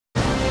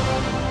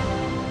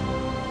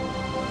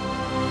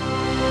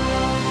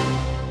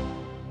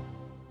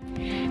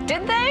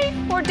Did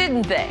they or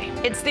didn't they?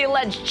 It's the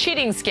alleged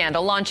cheating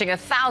scandal launching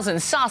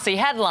 1,000 saucy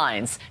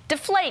headlines.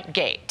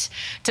 DeflateGate.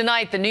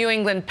 Tonight, the New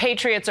England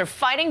Patriots are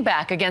fighting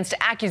back against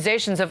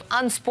accusations of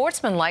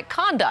unsportsmanlike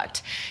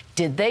conduct.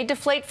 Did they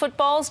deflate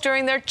footballs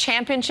during their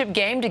championship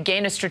game to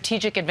gain a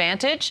strategic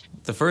advantage?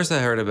 The first I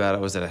heard about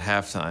it was at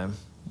halftime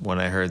when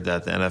I heard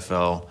that the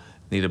NFL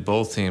needed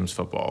both teams'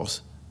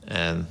 footballs,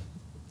 and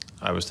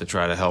I was to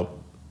try to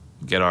help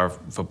get our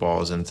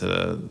footballs into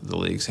the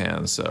league's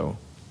hands. So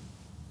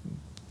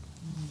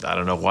I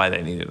don't know why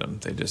they needed them.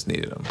 They just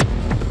needed them.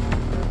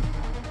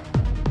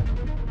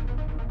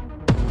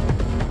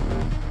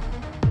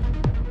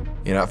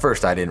 You know, at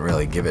first I didn't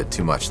really give it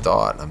too much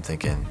thought. I'm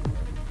thinking,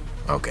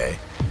 okay.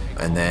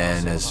 And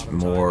then as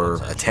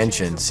more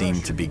attention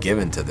seemed to be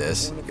given to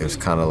this, it was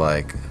kind of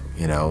like,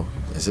 you know,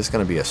 is this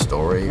going to be a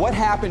story? What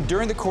happened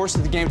during the course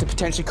of the game to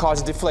potentially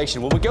cause a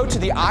deflation? Well, we go to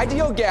the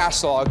ideal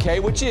gas law,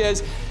 okay, which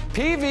is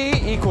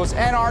PV equals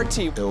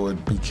NRT.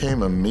 It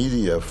became a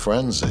media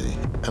frenzy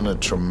and a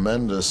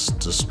tremendous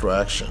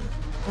distraction.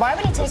 Why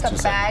would he take a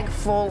bag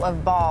full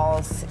of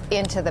balls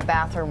into the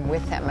bathroom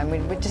with him? I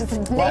mean,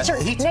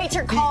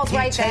 nature calls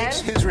right then. He takes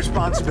his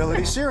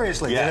responsibility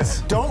seriously.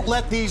 Yes. Don't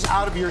let these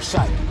out of your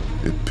sight.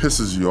 It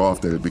pisses you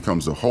off that it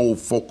becomes the whole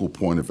focal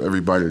point of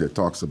everybody that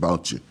talks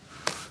about you.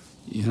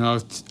 You know,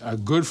 a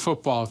good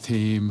football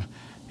team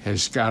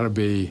has got to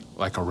be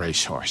like a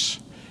racehorse.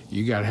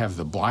 You got to have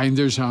the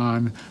blinders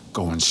on,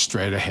 going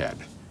straight ahead.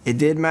 It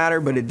did matter,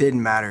 but it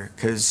didn't matter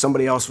because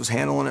somebody else was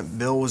handling it.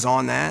 Bill was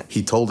on that.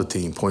 He told the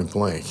team point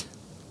blank,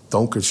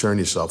 don't concern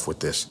yourself with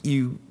this.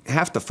 You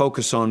have to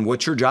focus on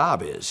what your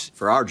job is.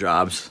 For our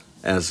jobs,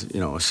 as you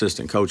know,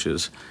 assistant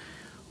coaches,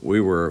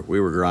 we were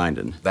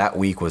grinding. That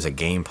week was a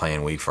game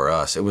plan week for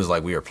us. It was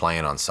like we were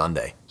playing on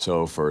Sunday.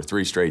 So for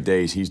 3 straight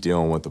days, he's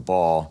dealing with the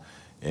ball,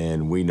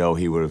 and we know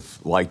he would have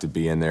liked to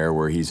be in there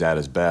where he's at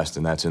his best,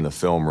 and that's in the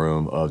film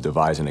room of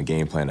devising a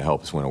game plan to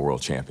help us win a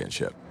world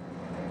championship.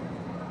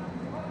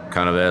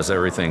 Kind of as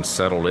everything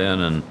settled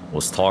in and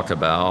was talked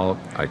about,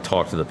 I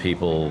talked to the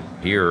people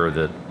here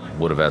that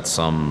would have had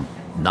some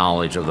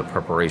knowledge of the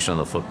preparation of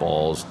the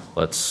footballs.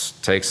 Let's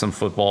take some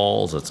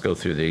footballs, let's go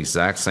through the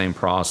exact same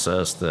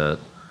process that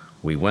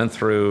we went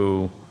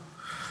through.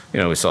 You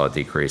know, we saw a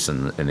decrease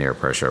in the air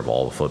pressure of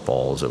all the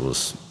footballs. It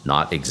was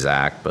not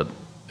exact, but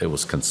it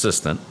was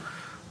consistent.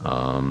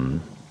 You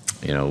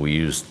know, we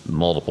used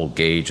multiple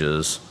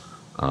gauges.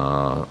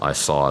 I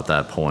saw at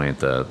that point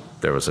that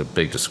there was a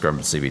big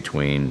discrepancy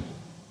between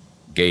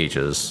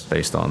gauges.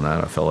 Based on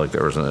that, I felt like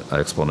there was an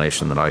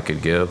explanation that I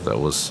could give that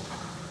was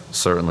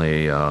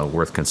certainly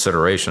worth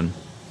consideration.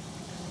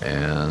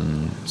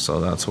 And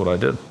so that's what I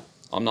did.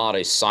 I'm not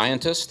a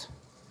scientist.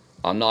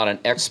 I'm not an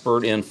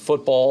expert in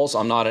footballs.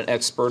 I'm not an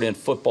expert in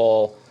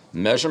football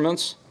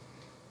measurements.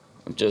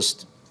 I'm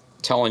just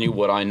telling you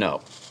what I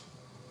know.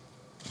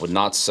 Would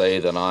not say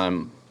that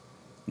I'm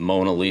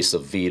Mona Lisa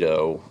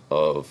Vito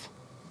of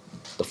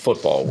the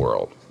football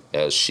world,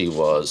 as she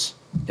was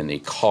in the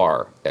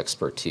car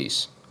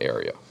expertise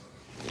area.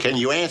 Can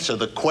you answer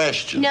the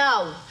question?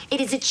 No,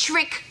 it is a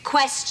trick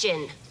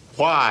question.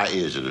 Why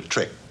is it a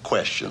trick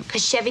question?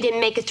 Because Chevy didn't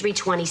make a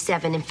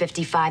 327 in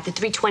 55. The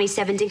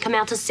 327 didn't come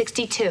out till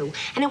 62.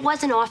 And it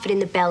wasn't offered in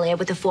the Bel Air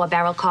with a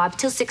 4-barrel carb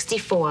till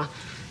 64.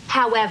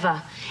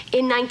 However,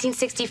 in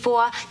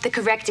 1964, the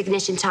correct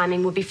ignition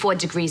timing would be 4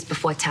 degrees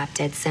before top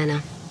dead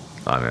center.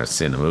 I mean, I've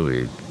seen the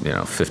movie, you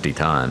know, 50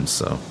 times,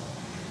 so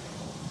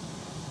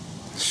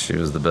she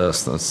was the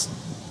best. That's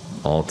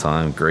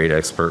all-time great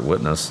expert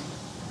witness.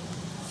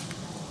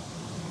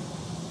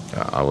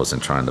 I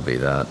wasn't trying to be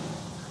that.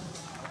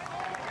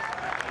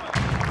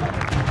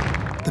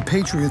 The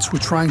Patriots were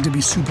trying to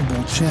be Super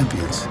Bowl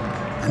champions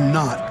and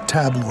not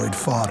tabloid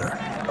fodder.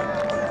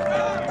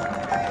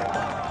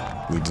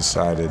 We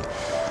decided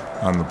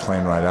on the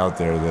plane ride out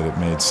there that it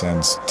made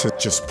sense to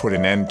just put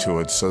an end to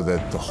it so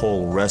that the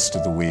whole rest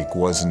of the week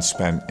wasn't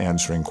spent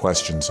answering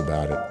questions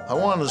about it. I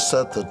wanted to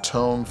set the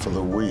tone for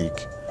the week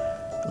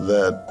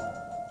that,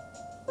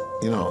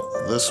 you know,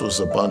 this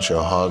was a bunch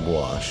of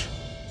hogwash.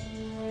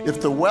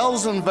 If the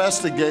Wells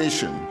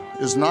investigation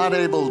is not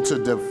able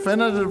to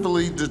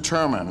definitively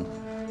determine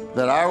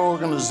that our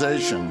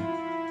organization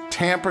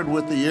tampered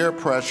with the air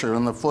pressure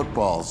in the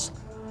footballs,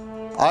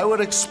 I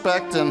would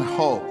expect and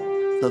hope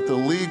that the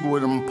league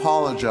would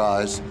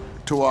apologize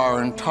to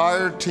our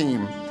entire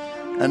team,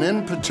 and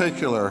in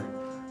particular,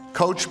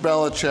 Coach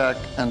Belichick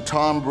and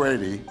Tom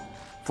Brady,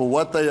 for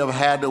what they have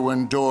had to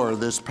endure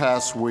this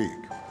past week.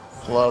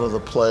 A lot of the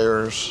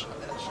players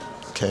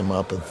came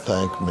up and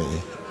thanked me,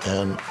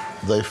 and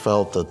they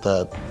felt that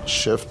that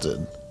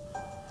shifted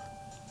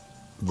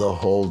the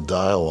whole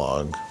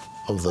dialogue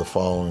of the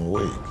following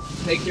week.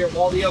 Take care of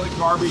all the other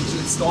garbage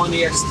that's on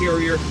the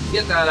exterior,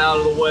 get that out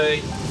of the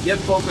way, get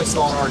focused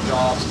on our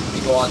jobs,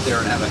 and go out there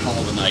and have a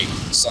hell of a night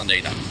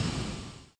Sunday night.